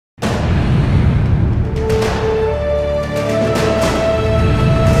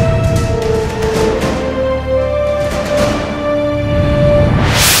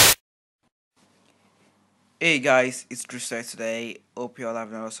Hey guys, it's Tristan today. Hope you all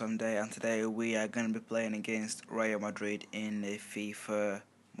having an awesome day. And today we are going to be playing against Real Madrid in the FIFA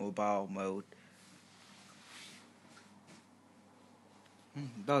mobile mode.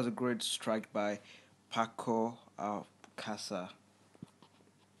 That was a great strike by Paco Alcácer.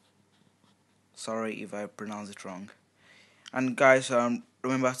 Sorry if I pronounced it wrong. And guys,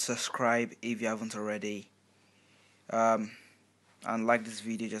 remember to subscribe if you haven't already. Um, and like this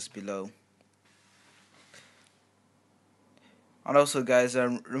video just below. And also, guys,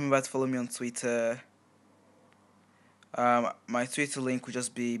 remember to follow me on Twitter. My Twitter link will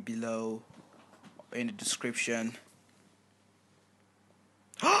just be below in the description.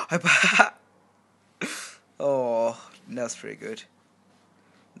 Oh, that's pretty good.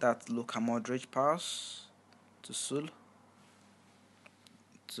 That Luka Modric pass to Sul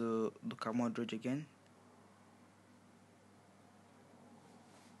to Luka Modric again.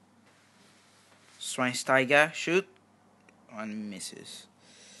 Schweinsteiger shoot and misses.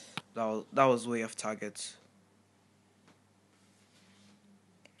 That was way off target.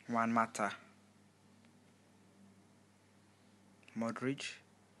 Juan Mata. Modric.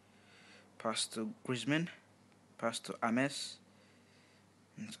 Pass to Griezmann. Pass to Ames.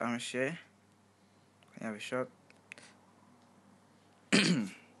 It's Ames here. Can you have a shot?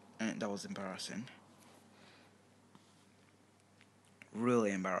 And that was embarrassing.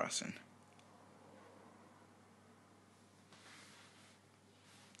 Really embarrassing.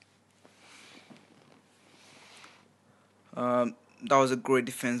 That was a great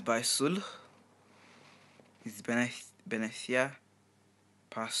defense by Sul. It's Benecia.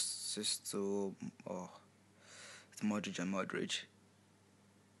 Passes to it's Modric and Modric.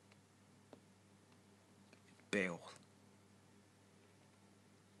 Bale.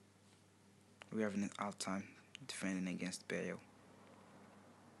 We're having an hard time defending against Bale.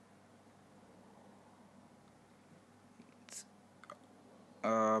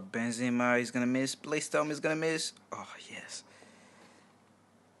 Benzema is gonna miss. Please tell me he's gonna miss. Oh yes.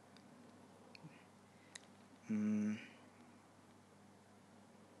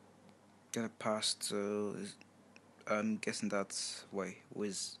 Gonna pass to. I'm guessing that's who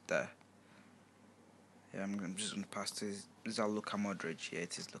is there? Yeah, I'm just gonna pass to. Is that Luka Modric? Yeah,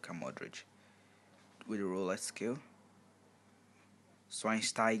 it is Luka Modric with a roulette skill.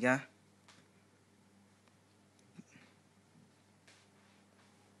 Schweinsteiger.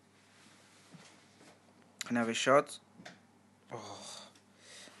 Can I have a shot? Oh,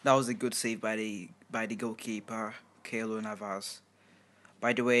 that was a good save by the goalkeeper, Keylor Navas.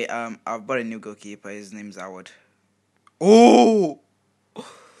 By the way, I've bought a new goalkeeper. His name's Howard. Oh,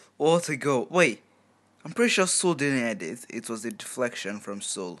 what a goal! Wait, I'm pretty sure Soul didn't head it. It was a deflection from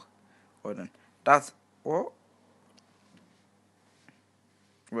Soul. Hold on. That's what?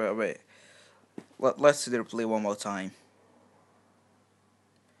 Wait. Let's see the replay one more time.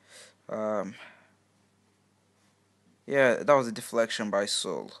 Um, yeah, that was a deflection by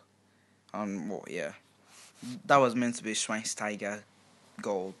Soul. Well, yeah, that was meant to be Schweinsteiger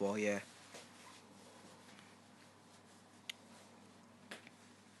goal, but yeah.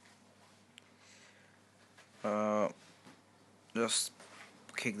 Uh, just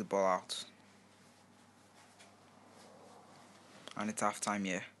kick the ball out, and it's half time.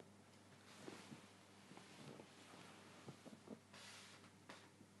 Yeah.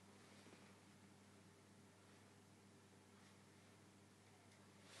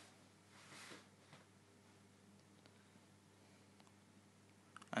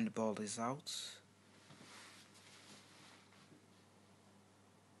 And the ball is out.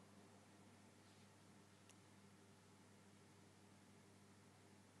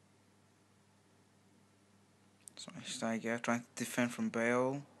 Schweinsteiger trying to defend from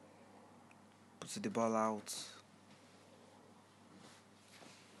Bale. Puts the ball out.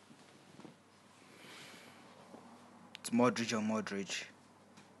 It's Modric or Modric.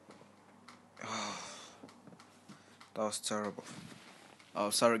 Oh, that was terrible. Oh,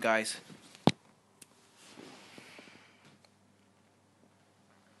 sorry guys.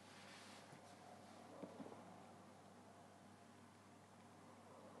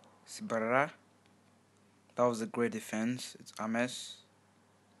 Sibara. That was a great defense. It's Ames.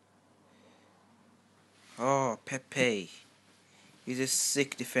 Oh, Pepe. He's a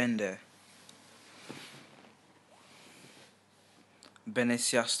sick defender.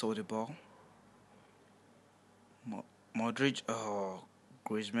 Benecia stole the ball. Modric. Oh,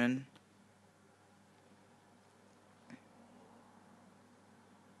 Griezmann.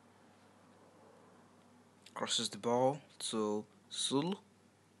 Crosses the ball to Sul.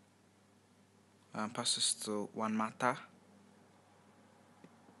 And passes to Juan Mata.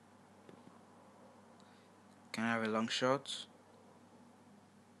 Can I have a long shot?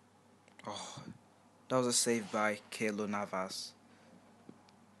 Oh, that was a save by Keylor Navas.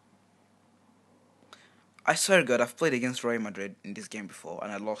 I swear to God, I've played against Real Madrid in this game before,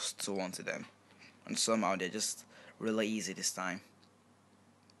 and I lost 2-1 to them. And somehow they're just really easy this time.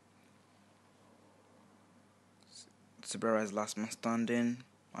 Sabera's last man standing,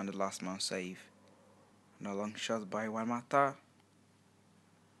 and the last man save. And a long shot by Wamata.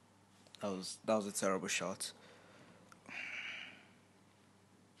 That was a terrible shot.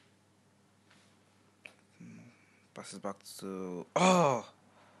 Passes back to that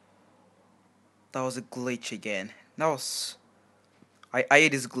was a glitch again. I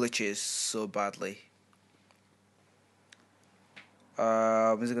hate these glitches so badly.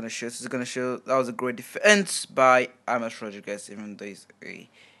 Is it gonna shoot? Is it gonna shoot? That was a great defense by Amos Rodriguez, even though he's a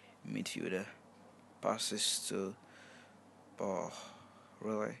midfielder. Passes to oh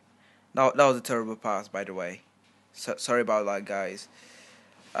really? That was a terrible pass, by the way. Sorry about that, guys.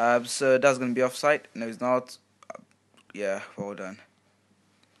 So that's gonna be offside. No, it's not. Yeah, well done.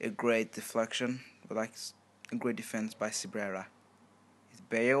 A great deflection, but like a great defense by Cibrera. It's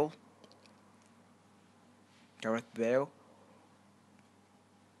Bale, Gareth Bale,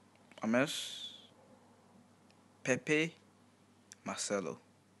 Ames, Pepe, Marcelo.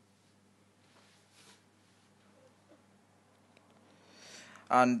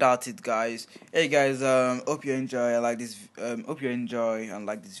 And that's it, guys. Hey guys, hope you enjoy. I like this. Hope you enjoy and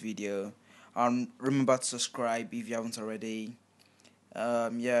like this video. Remember to subscribe if you haven't already.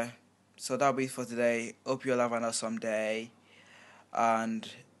 Yeah. So that'll be it for today. Hope you all have an awesome day. And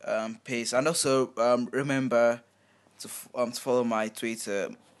peace. And also remember to follow my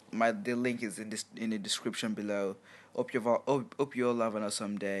Twitter. The link is in the description below. Hope you all have an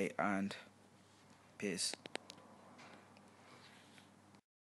awesome day and peace.